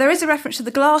 But there is a reference to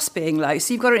the glass being low.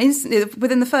 So you've got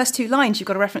within the first two lines, you've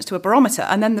got a reference to a barometer,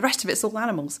 and then the rest of it's all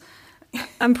animals.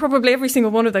 And probably every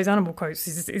single one of those animal quotes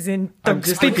is in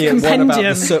Doug's big compendium. compendium. One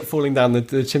about the soot falling down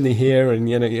the chimney here, and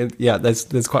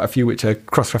there's quite a few which are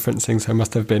cross-referencing, so it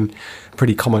must have been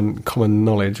pretty common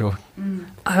knowledge. Or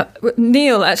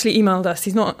Neil actually emailed us.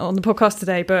 He's not on the podcast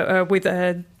today, but with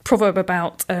a proverb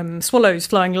about swallows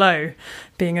flying low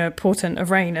being a portent of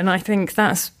rain, and I think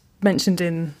that's mentioned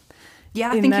in.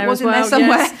 Yeah, I think it was in there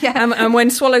somewhere. Yes. Yeah. And when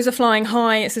swallows are flying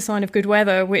high, it's a sign of good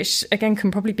weather, which again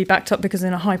can probably be backed up because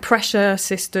in a high pressure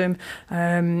system,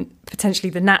 potentially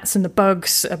the gnats and the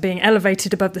bugs are being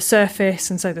elevated above the surface,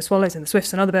 and so the swallows and the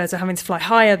swifts and other birds are having to fly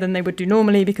higher than they would do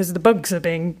normally because the bugs are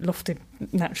being lofted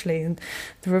naturally, and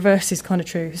the reverse is kind of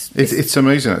true. It's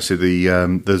amazing actually.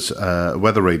 There's a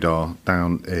weather radar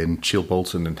down in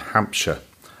Chilbolton in Hampshire,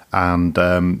 and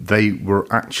they were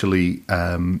actually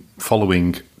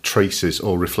following traces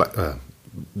or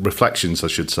reflections, I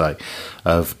should say,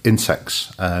 of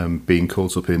insects being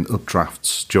caught up in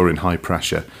updrafts during high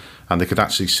pressure, and they could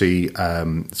actually see.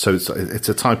 So it's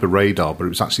a type of radar, but it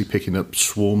was actually picking up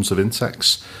swarms of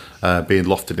insects being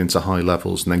lofted into high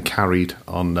levels and then carried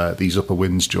on these upper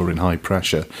winds during high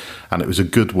pressure, and it was a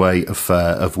good way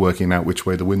of working out which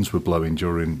way the winds were blowing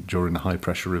during a high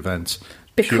pressure event.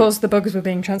 Because the bugs were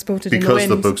being transported in the wind. Because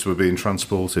the bugs were being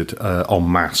transported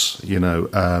en masse,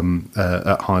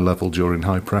 at high level during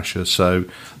high pressure. So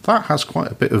that has quite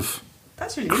a bit of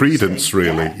credence,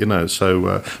 really, yeah.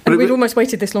 So, but we'd almost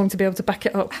waited this long to be able to back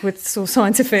it up with sort of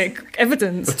scientific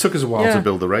evidence. It took us a while to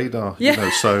build the radar,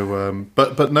 So,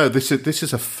 but no, this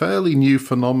is a fairly new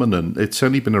phenomenon. It's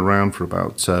only been around for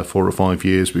about 4 or 5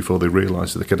 years before they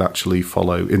realised that they could actually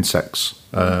follow insects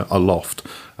aloft.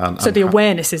 So the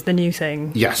awareness is the new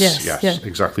thing. Yes,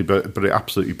 exactly. But it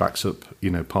absolutely backs up,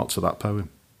 parts of that poem.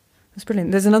 That's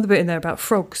brilliant. There's another bit in there about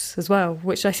frogs as well,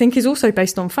 which I think is also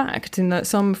based on fact, in that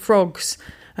some frogs,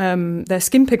 their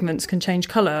skin pigments can change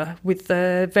colour with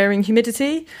the varying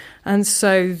humidity, and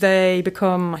so they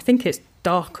become, I think it's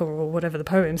darker or whatever the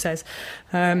poem says.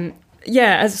 So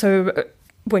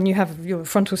when you have your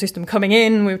frontal system coming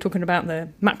in, we were talking about the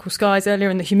mackerel skies earlier,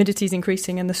 and the humidity is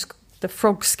increasing, and the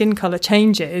frog's skin colour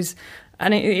changes,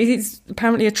 and it is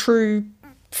apparently a true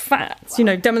facts, you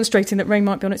know, demonstrating that rain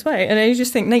might be on its way. And you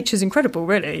just think nature's incredible,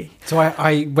 really. So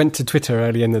I went to Twitter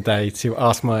early in the day to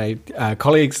ask my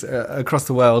colleagues across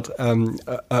the world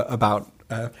about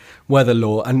weather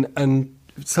law, and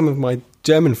some of my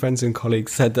German friends and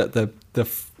colleagues said that the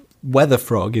weather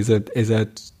frog is a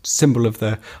symbol of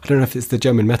the, I don't know if it's the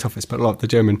German Met Office, but a lot of the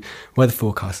German weather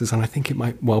forecasters, and I think it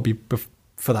might well be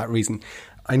for that reason.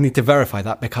 I need to verify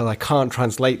that because I can't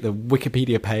translate the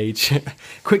Wikipedia page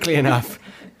quickly enough.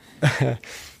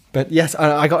 But yes,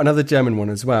 I got another German one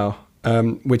as well,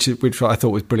 which I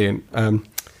thought was brilliant,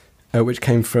 which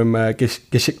came from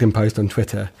Geschichtenpost on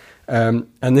Twitter. And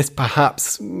this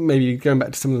perhaps, maybe going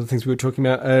back to some of the things we were talking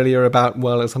about earlier about,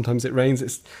 well, sometimes it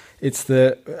rains. It's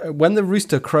the when the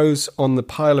rooster crows on the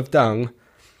pile of dung,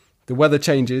 the weather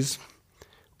changes,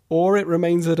 or it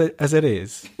remains as it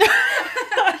is.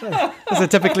 So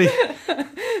typically,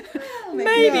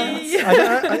 maybe.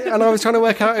 And I was trying to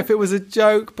work out if it was a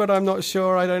joke, but I'm not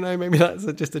sure. I don't know. Maybe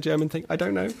that's just a German thing. I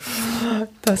don't know.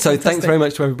 So thanks very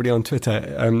much to everybody on Twitter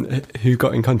who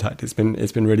got in contact. It's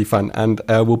been really fun, and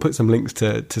we'll put some links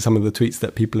to some of the tweets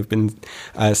that people have been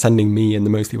sending me in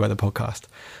the Mostly Weather podcast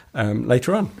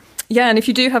later on. Yeah, and if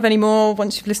you do have any more,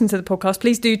 once you've listened to the podcast,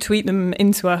 please do tweet them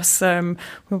into us.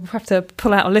 We'll have to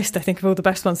pull out a list, I think, of all the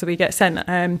best ones that we get sent.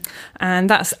 And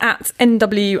that's at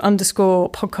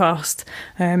NW_podcast.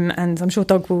 And I'm sure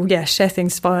Doug will, share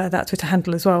things via that Twitter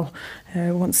handle as well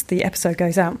once the episode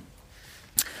goes out.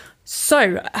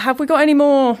 So, have we got any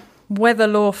more weather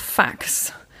law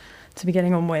facts to be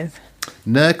getting on with?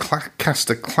 Ne'er cast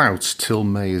a clout till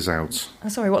May is out. Oh,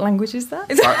 sorry, what language is that?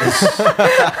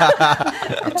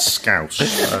 That's Scouse.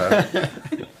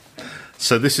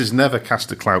 So this is never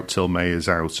cast a clout till May is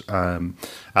out. And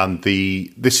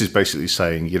this is basically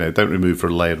saying, don't remove a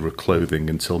layer of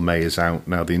clothing until May is out.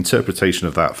 Now, the interpretation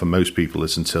of that for most people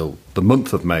is until the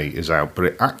month of May is out, but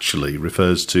it actually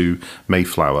refers to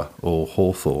Mayflower or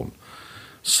hawthorn.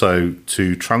 So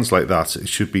to translate that, it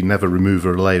should be never remove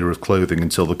a layer of clothing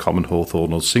until the common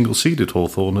hawthorn or single-seeded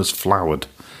hawthorn has flowered,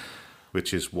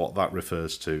 which is what that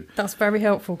refers to. That's very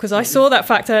helpful, because I saw that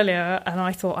fact earlier and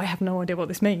I thought, I have no idea what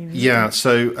this means. Yeah,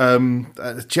 so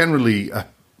generally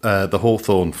the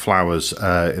hawthorn flowers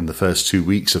in the first 2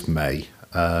 weeks of May,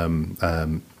 but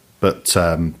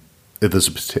if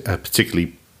there's a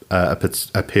particularly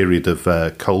a period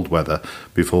of cold weather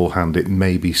beforehand, it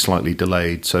may be slightly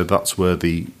delayed. So that's where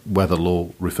the weather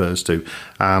law refers to.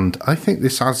 And I think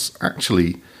this has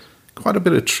actually quite a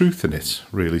bit of truth in it,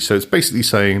 really. So it's basically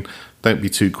saying don't be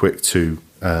too quick to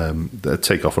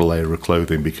take off a layer of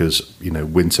clothing because,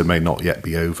 winter may not yet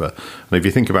be over. And if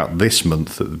you think about this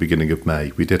month at the beginning of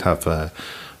May, we did have a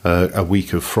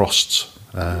week of frosts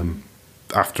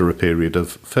after a period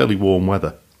of fairly warm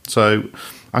weather. So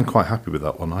I'm quite happy with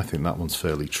that one. I think that one's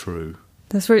fairly true.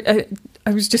 That's really.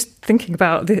 I was just thinking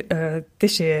about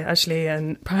this year, actually,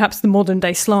 and perhaps the modern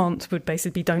day slant would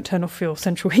basically be don't turn off your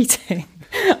central heating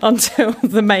until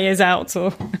the May is out,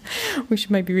 or we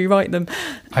should maybe rewrite them.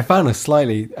 I found a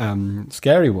slightly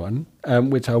scary one,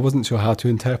 which I wasn't sure how to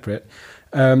interpret,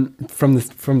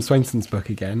 from Swainson's book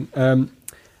again.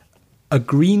 A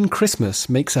green Christmas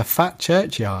makes a fat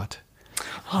churchyard.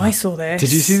 Oh, I saw this.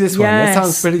 Did you see this one? Yes. That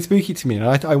sounds really spooky to me.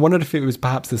 And I wondered if it was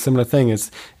perhaps a similar thing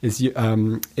as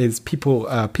people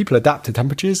adapt to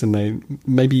temperatures, and they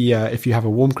maybe if you have a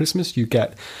warm Christmas, you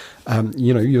get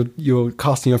you're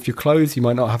casting off your clothes. You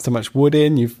might not have so much wood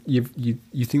in. You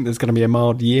think there's going to be a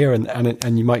mild year,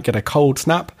 and you might get a cold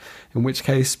snap. In which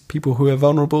case, people who are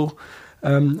vulnerable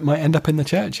might end up in the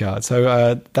churchyard. So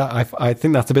I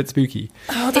think that's a bit spooky.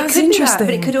 Oh, that's interesting.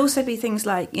 But it could also be things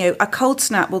like, a cold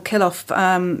snap will kill off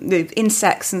the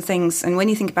insects and things. And when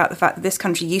you think about the fact that this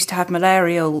country used to have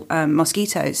malarial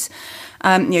mosquitoes,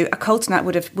 a cold snap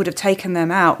would have taken them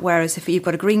out. Whereas if you've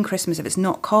got a green Christmas, if it's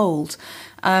not cold,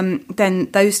 then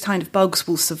those kind of bugs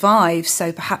will survive.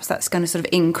 So perhaps that's going to sort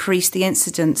of increase the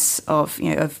incidence of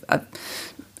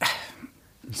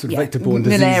sort of vector-borne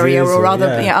diseases, malaria or other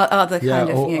kind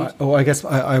of. Or I guess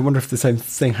I wonder if the same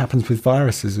thing happens with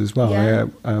viruses as well.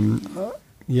 So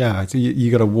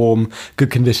you got a warm, good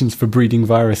conditions for breeding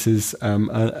viruses, and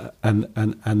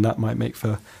that might make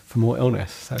for more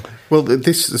illness. So. Well,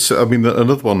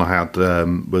 another one I had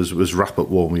was wrap up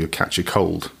warm, you catch a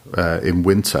cold in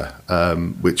winter,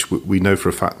 which we know for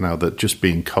a fact now that just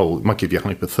being cold, it might give you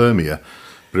hypothermia,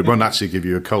 but it won't actually give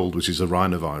you a cold, which is a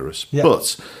rhinovirus. Yeah.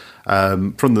 But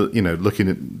from the looking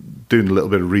at doing a little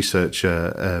bit of research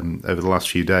over the last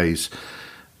few days,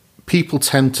 people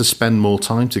tend to spend more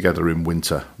time together in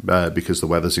winter because the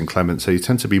weather's inclement, so you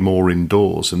tend to be more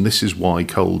indoors, and this is why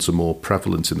colds are more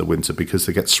prevalent in the winter, because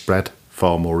they get spread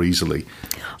far more easily.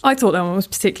 I thought that one was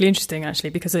particularly interesting,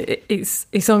 actually, because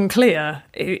it's unclear.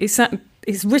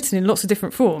 It's written in lots of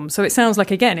different forms, so it sounds like,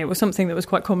 again, it was something that was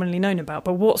quite commonly known about.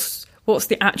 But what's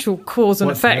the actual cause and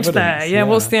effect there? Yeah,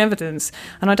 what's the evidence?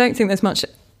 And I don't think there's much,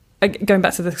 going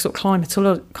back to the sort of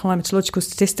climatological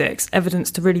statistics,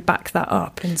 evidence to really back that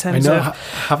up in terms of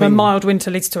a mild winter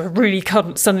leads to a really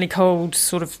suddenly cold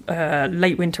sort of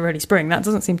late winter, early spring. That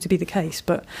doesn't seem to be the case,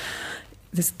 but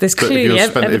there's clearly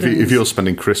evidence. If you're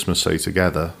spending Christmas, say,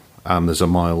 together, and there's a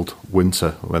mild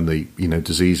winter when the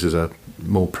diseases are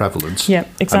more prevalent,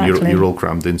 exactly, and you're all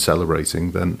crammed in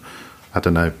celebrating, then I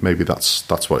don't know, maybe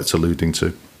that's what it's alluding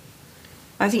to.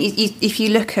 I think if you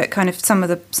look at kind of some of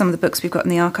the books we've got in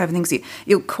the archive and things,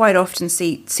 you'll quite often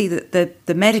see that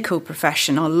the medical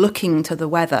profession are looking to the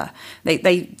weather.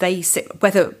 They see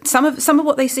whether some of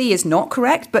what they see is not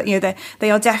correct, but they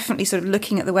are definitely sort of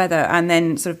looking at the weather, and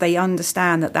then sort of they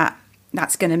understand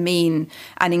that's going to mean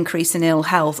an increase in ill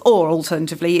health, or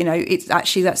alternatively, it's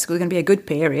actually that's going to be a good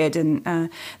period, and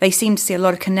they seem to see a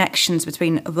lot of connections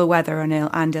between the weather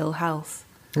and ill health.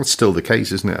 It's still the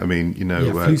case, isn't it? I mean,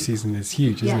 flu season is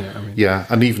huge, isn't it? I mean,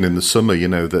 and even in the summer,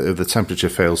 the temperature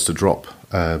fails to drop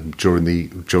during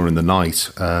the night,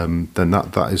 then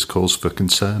that is cause for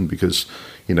concern, because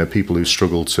people who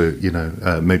struggle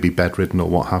to maybe bedridden or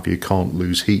what have you can't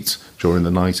lose heat during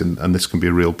the night, and this can be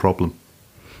a real problem.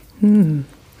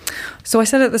 So I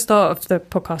said at the start of the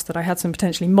podcast that I had some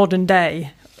potentially modern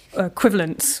day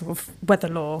equivalents of weather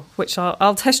law, which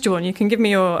I'll test you on. You can give me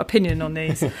your opinion on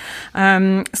these.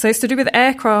 So it's to do with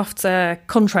aircraft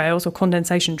contrails or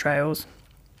condensation trails,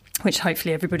 which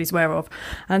hopefully everybody's aware of.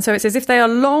 And so it says if they are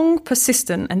long,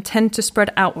 persistent and tend to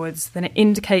spread outwards, then it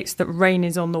indicates that rain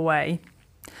is on the way.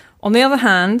 On the other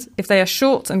hand, if they are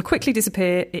short and quickly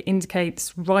disappear, it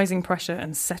indicates rising pressure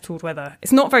and settled weather.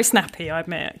 It's not very snappy, I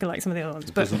admit, like some of the other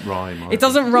ones. But it doesn't rhyme. It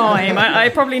doesn't rhyme. I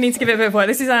probably need to give it a bit of work.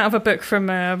 This is out of a book from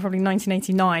probably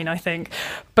 1989, I think.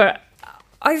 But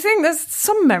I think there's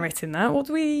some merit in that. What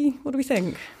do we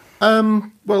think?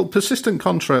 Well, persistent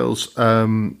contrails.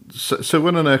 So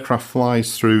when an aircraft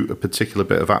flies through a particular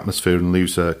bit of atmosphere and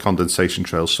leaves a condensation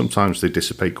trail, sometimes they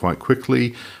dissipate quite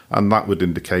quickly, and that would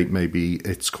indicate maybe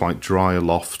it's quite dry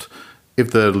aloft.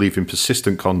 If they're leaving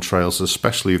persistent contrails,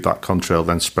 especially if that contrail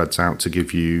then spreads out to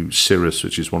give you cirrus,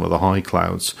 which is one of the high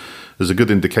clouds, there's a good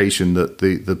indication that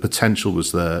the potential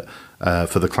was there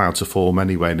for the cloud to form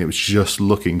anyway, and it was just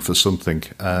looking for something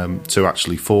to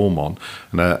actually form on.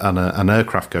 And an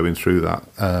aircraft going through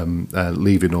that,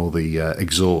 leaving all the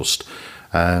exhaust,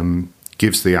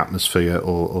 gives the atmosphere,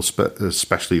 or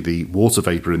especially the water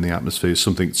vapour in the atmosphere,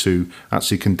 something to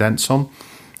actually condense on.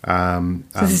 So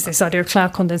this is this idea of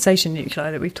cloud condensation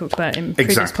nuclei that we've talked about in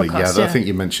previous podcasts. I think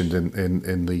you mentioned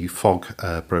in the fog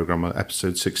programme,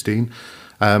 episode 16.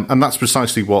 And that's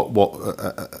precisely what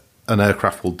an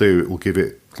aircraft will do. It will give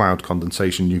it cloud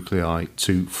condensation nuclei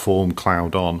to form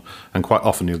cloud on, and quite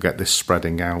often you'll get this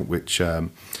spreading out, which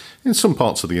in some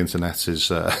parts of the internet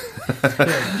is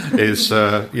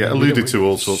alluded to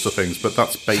all sorts of things, but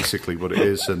that's basically what it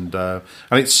is, and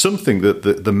it's something that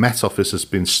the Met Office has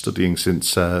been studying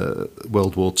since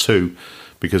World War II,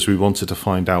 because we wanted to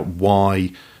find out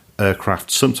why aircraft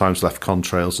sometimes left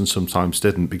contrails and sometimes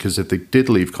didn't, because if they did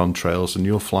leave contrails and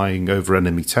you're flying over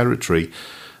enemy territory,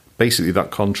 basically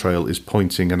that contrail is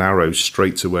pointing an arrow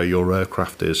straight to where your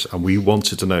aircraft is, and we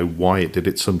wanted to know why it did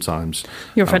it sometimes.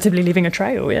 You're effectively leaving a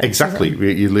trail, yeah. Exactly.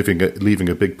 You're leaving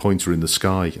a big pointer in the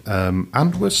sky,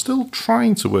 and we're still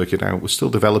trying to work it out. We're still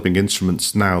developing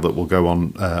instruments now that will go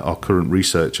on our current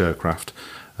research aircraft.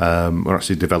 We're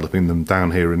actually developing them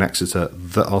down here in Exeter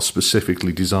that are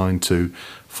specifically designed to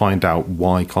find out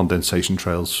why condensation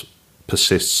trails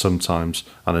persist sometimes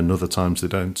and in other times they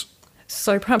don't.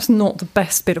 So perhaps not the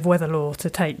best bit of weather law to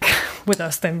take with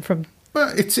us then from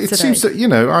Well, it seems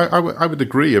that, I would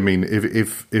agree. I mean,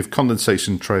 if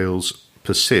condensation trails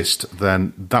persist,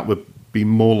 then that would be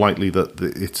more likely that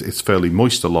it's fairly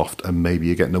moist aloft and maybe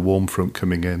you're getting a warm front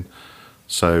coming in.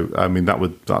 So, I mean, that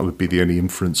would be the only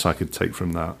inference I could take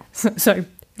from that. So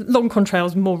long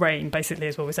contrails, more rain, basically,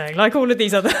 is what we're saying. Like all of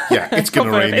these other... Yeah, it's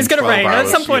going to rain. It's going to rain. At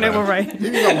some point it will rain.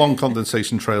 You've got long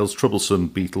condensation trails, troublesome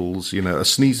beetles, a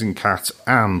sneezing cat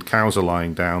and cows are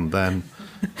lying down, then,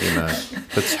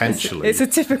 potentially... It's a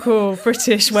typical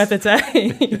British weather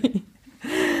day.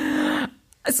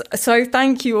 So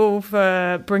thank you all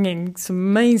for bringing some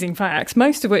amazing facts,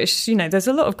 most of which, there's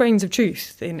a lot of grains of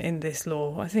truth in this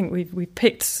law. I think we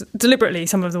picked deliberately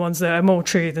some of the ones that are more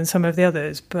true than some of the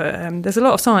others, but there's a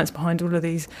lot of science behind all of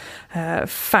these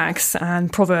facts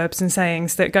and proverbs and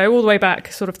sayings that go all the way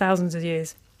back sort of thousands of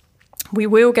years. We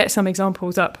will get some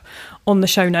examples up on the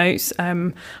show notes.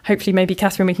 Hopefully, maybe,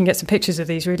 Catherine, we can get some pictures of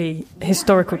these really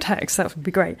historical texts. That would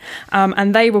be great.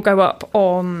 And they will go up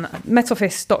on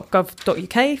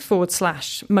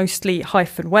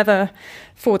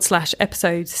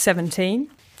metoffice.gov.uk/mostly-weather/episode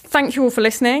 17. Thank you all for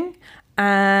listening.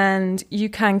 And you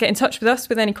can get in touch with us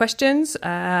with any questions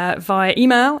via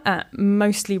email at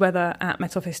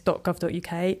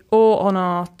mostlyweather@metoffice.gov.uk or on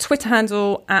our Twitter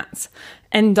handle at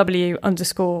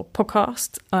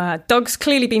NW_podcast. Doug's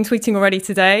clearly been tweeting already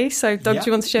today. So, Doug, do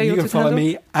you want to share your Twitter handle?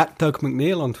 You can follow me at Doug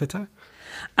McNeil on Twitter.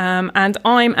 And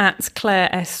I'm at Claire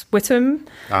S. Whittam.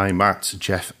 I'm at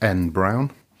Jeff N.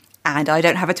 Brown. And I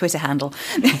don't have a Twitter handle.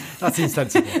 That's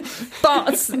insensible.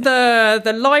 But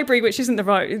the library, which isn't the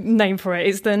right name for it,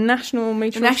 is the National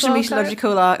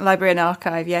Meteorological Library and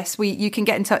Archive, yes. You can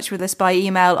get in touch with us by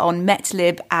email on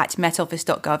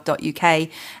metlib@metoffice.gov.uk,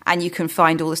 and you can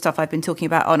find all the stuff I've been talking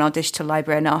about on our digital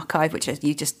library and archive, which is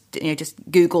you just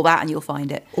Google that and you'll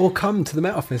find it. Or come to the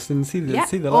Met Office and see the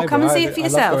library. Or come and see it for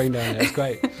yourself. I love going down there. It's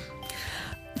great.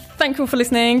 Thank you all for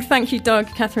listening. Thank you, Doug,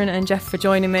 Catherine and Jeff, for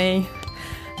joining me.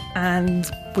 And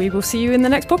we will see you in the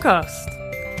next podcast.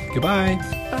 Goodbye.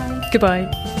 Bye. Goodbye.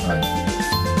 Bye.